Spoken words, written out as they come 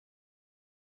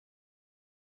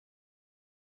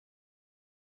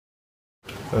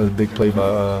That was a big play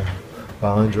by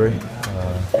Andre.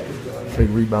 Big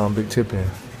rebound, big tip in.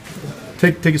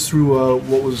 Take us through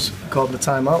what was called the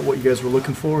timeout, what you guys were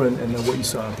looking for, and then what you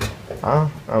saw out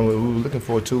there. We were looking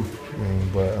for it too,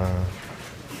 but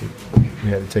we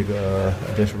had to take a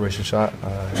desperation shot.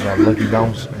 Got a lucky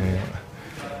bounce, and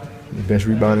the best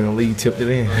rebound in the league tipped it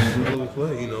in. Little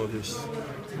play, just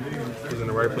was in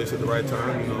the right place at the right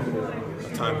time.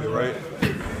 Timed it right.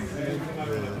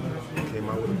 Came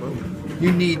out with a bucket.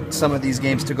 You need some of these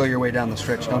games to go your way down the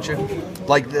stretch, don't you?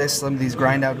 Like this, some of these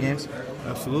grind-out games?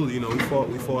 Absolutely.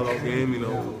 We fought our game.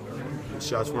 The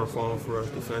shots weren't falling for us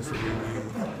defensively.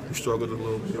 We struggled a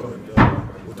little bit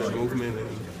with our movement, and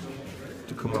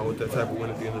to come out with that type of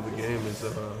win at the end of the game is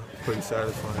pretty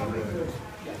satisfying.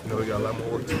 We got a lot more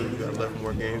work to do. We got 11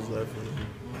 more games left, and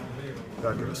we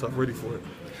got to get ourselves ready for it.